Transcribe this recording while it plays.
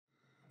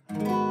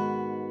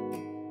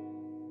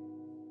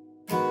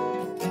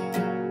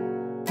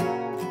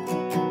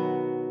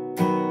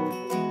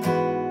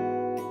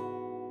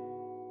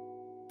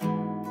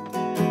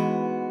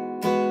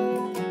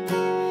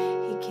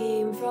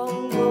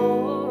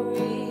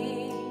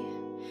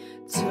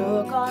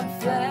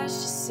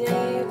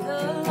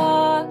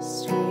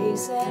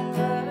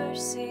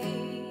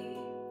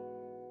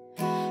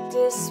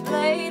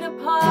displayed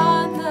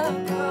upon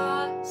the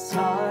cross,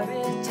 our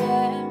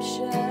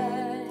redemption.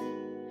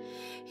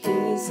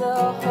 He's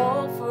a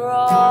hope for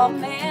all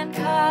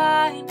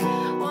mankind,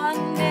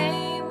 one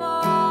name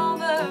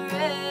over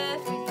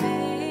everything,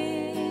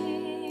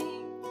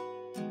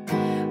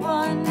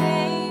 one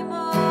name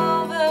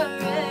over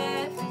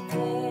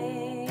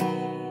everything.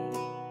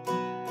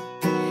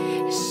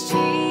 It's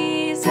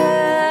Jesus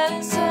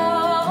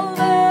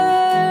over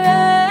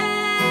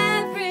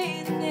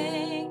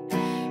everything.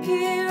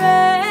 He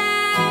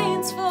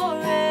reigns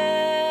forevermore.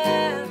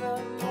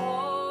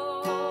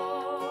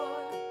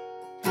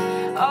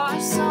 Our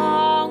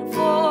song for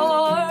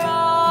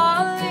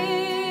all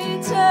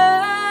eternity.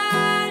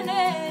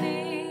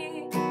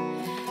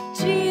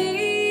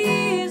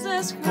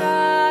 Jesus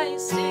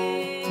Christ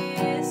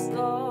is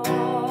Lord.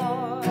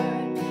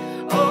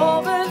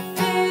 Over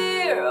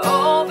fear,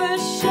 over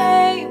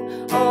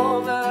shame,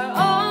 over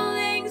all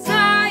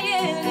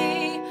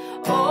anxiety,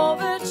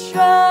 over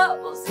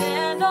troubles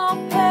and all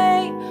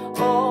pain,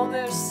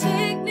 over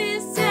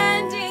sickness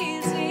and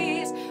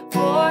disease.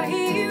 For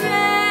He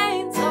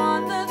reigns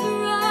on the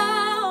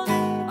throne.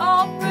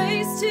 All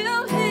praise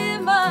to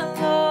Him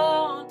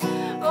alone.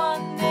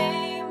 One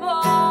name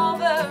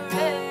over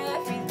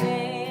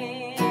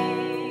everything,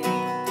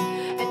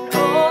 and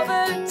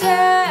over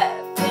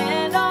death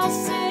and all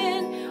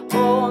sin,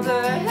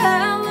 over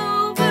hell,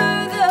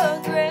 over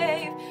the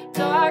grave.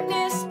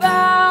 Darkness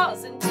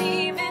bows and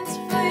demons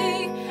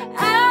flee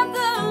at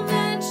the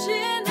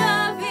mention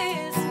of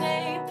His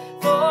name.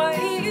 For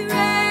He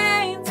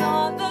reigns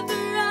on the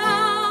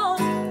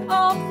throne.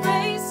 All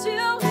praise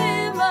to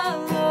Him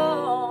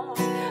alone.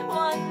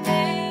 One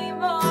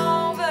name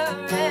over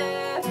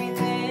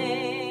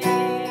everything.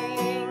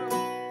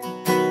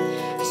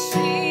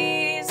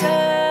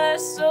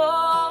 Jesus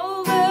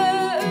over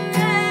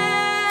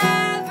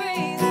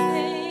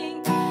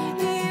everything.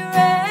 He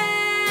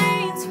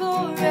reigns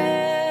forevermore.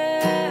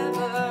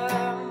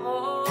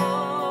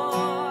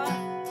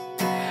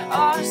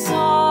 Our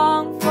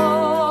song for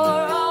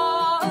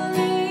all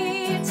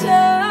eternity.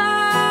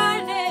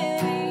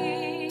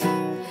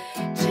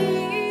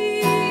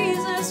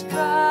 Jesus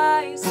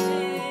Christ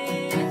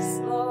is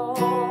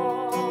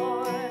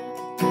Lord.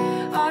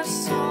 Our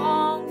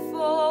song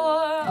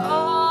for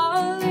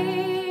all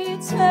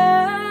eternity.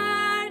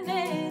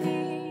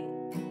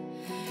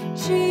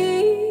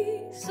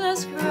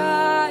 Jesus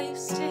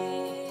Christ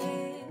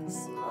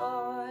is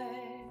Lord.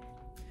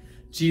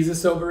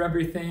 Jesus over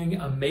everything,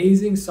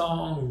 amazing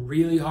song,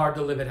 really hard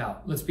to live it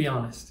out. Let's be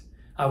honest.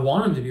 I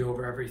want Him to be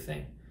over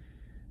everything,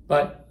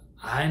 but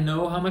I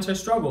know how much I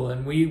struggle,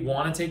 and we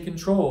want to take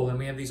control, and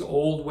we have these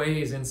old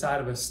ways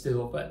inside of us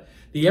still. But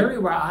the area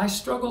where I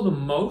struggle the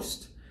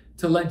most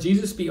to let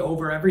Jesus be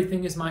over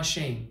everything is my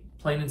shame,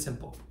 plain and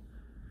simple.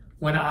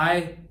 When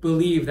I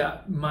believe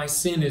that my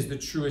sin is the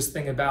truest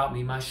thing about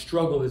me, my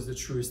struggle is the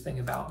truest thing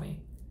about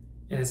me,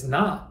 and it's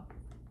not.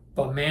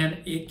 But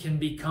man, it can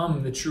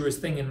become the truest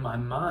thing in my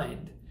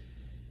mind.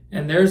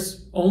 And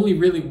there's only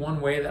really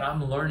one way that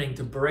I'm learning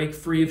to break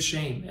free of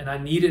shame. And I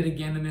need it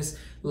again in this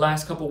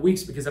last couple of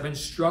weeks, because I've been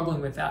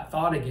struggling with that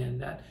thought again,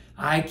 that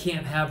I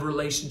can't have a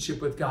relationship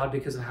with God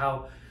because of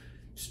how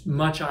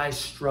much I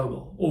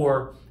struggle,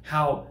 or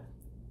how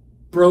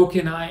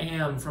broken I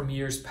am from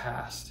years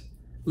past.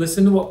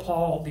 Listen to what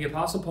the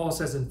Apostle Paul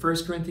says in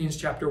 1 Corinthians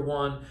chapter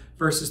 1,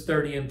 verses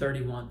 30 and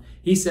 31.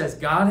 He says,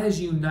 God has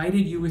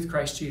united you with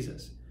Christ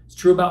Jesus. It's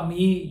true about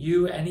me,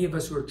 you, any of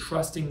us who are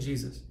trusting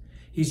Jesus.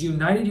 He's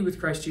united you with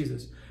Christ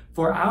Jesus.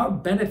 For our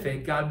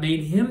benefit, God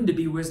made Him to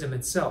be wisdom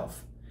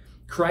itself.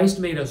 Christ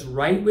made us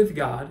right with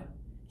God.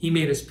 He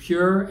made us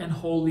pure and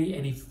holy,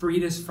 and He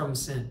freed us from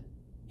sin.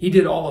 He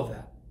did all of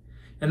that.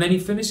 And then he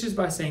finishes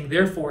by saying,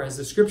 therefore, as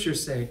the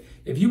scriptures say,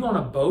 if you want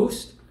to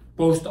boast,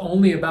 boast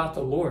only about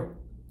the Lord.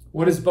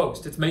 What is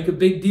boast? It's make a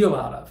big deal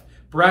out of,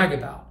 brag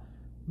about.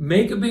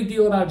 Make a big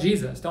deal about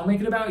Jesus. Don't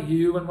make it about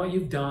you and what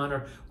you've done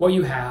or what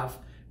you have,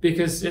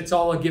 because it's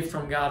all a gift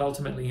from God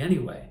ultimately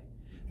anyway.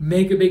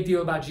 Make a big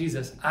deal about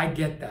Jesus. I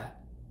get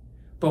that.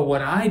 But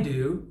what I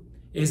do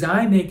is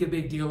I make a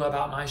big deal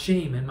about my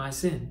shame and my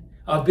sin.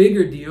 A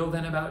bigger deal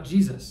than about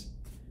Jesus.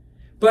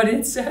 But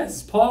it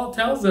says, Paul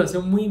tells us,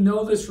 and we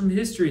know this from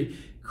history,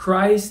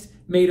 Christ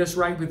made us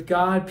right with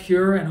God,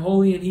 pure and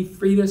holy, and He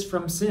freed us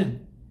from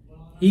sin.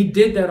 He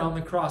did that on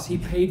the cross. He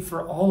paid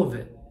for all of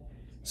it.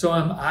 So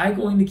am I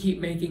going to keep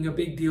making a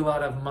big deal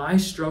out of my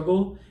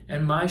struggle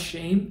and my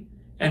shame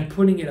and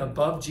putting it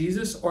above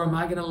Jesus? Or am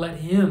I going to let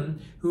Him,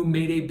 who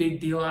made a big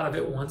deal out of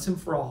it once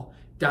and for all,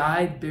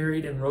 died,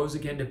 buried, and rose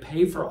again to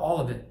pay for all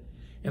of it,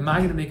 am I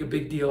going to make a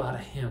big deal out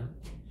of Him?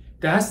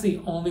 That's the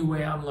only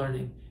way I'm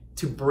learning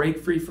to break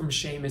free from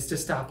shame, is to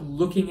stop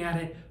looking at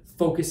it,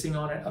 focusing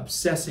on it,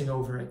 obsessing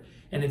over it,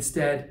 and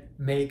instead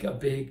make a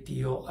big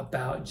deal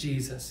about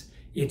Jesus.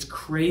 It's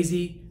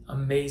crazy,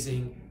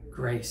 amazing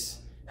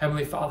grace.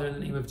 Heavenly Father, in the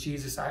name of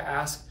Jesus, I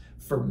ask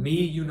for me.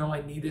 You know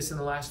I need this in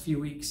the last few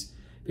weeks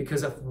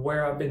because of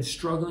where I've been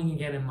struggling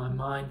again in my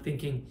mind,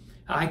 thinking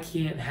I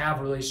can't have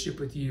a relationship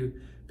with you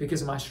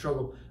because of my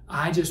struggle.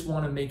 I just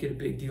want to make it a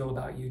big deal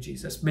about you,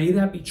 Jesus. May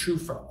that be true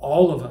for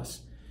all of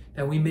us,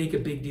 that we make a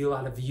big deal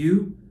out of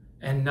you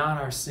and not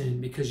our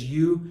sin, because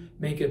you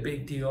make a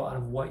big deal out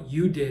of what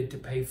you did to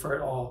pay for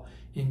it all.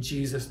 In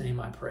Jesus' name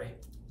I pray.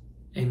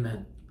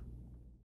 Amen.